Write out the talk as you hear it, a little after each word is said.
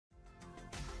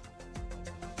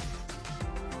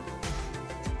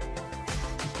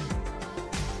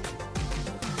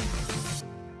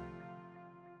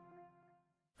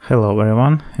Hello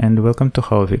everyone and welcome to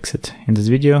How-FixIT. In this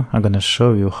video I'm gonna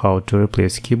show you how to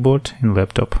replace keyboard in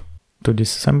laptop. To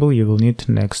disassemble you will need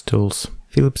next tools: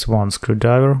 Phillips 1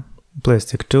 screwdriver,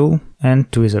 plastic tool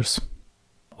and tweezers.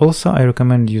 Also I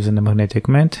recommend using a magnetic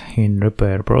mat in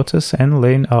repair process and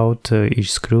laying out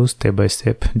each screw step by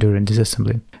step during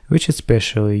disassembly, which is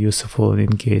especially useful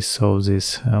in case of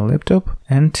this laptop,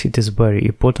 and it is very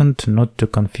important not to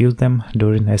confuse them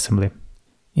during assembly.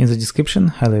 In the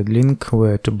description I'll add link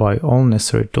where to buy all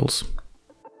necessary tools.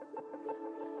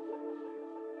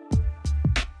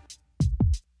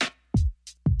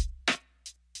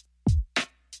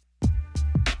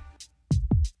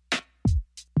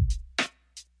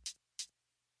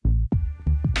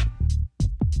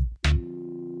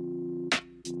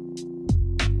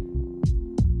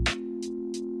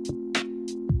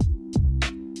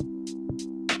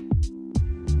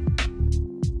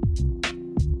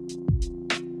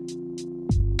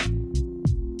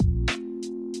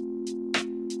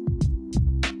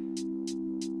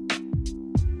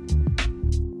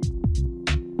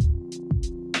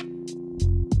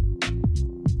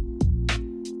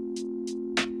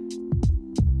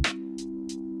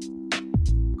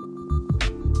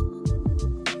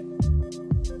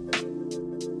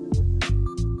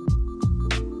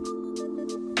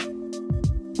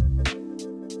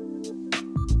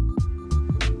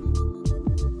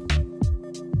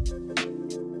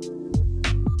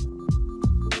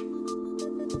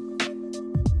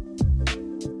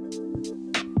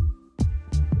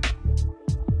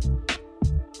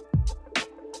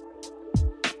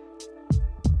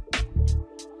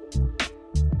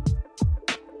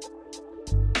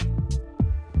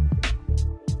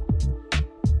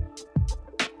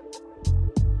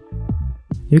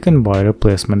 You can buy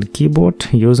replacement keyboard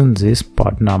using this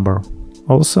part number.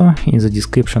 Also, in the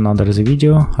description under the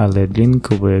video I'll add link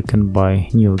where you can buy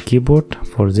new keyboard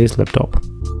for this laptop.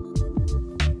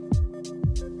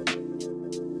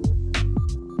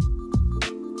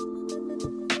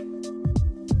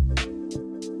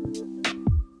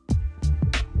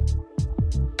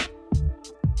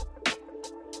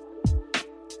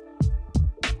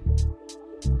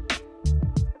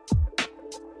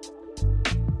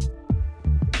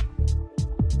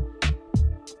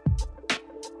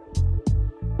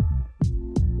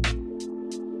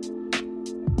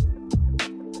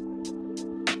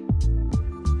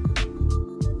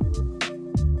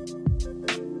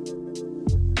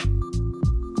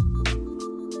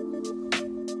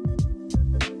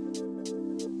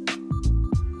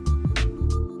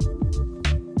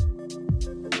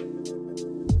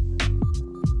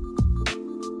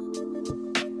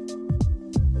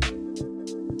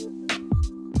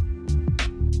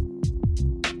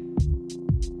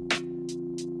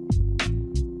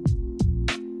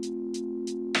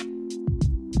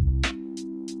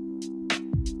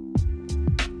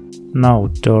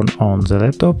 Now turn on the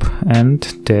laptop and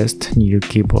test new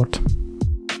keyboard.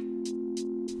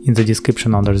 In the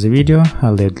description under the video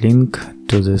I'll add link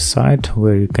to the site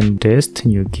where you can test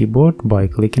new keyboard by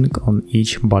clicking on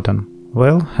each button.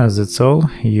 Well, as that's all,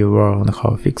 you are on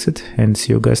How-FixIT and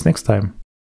see you guys next time.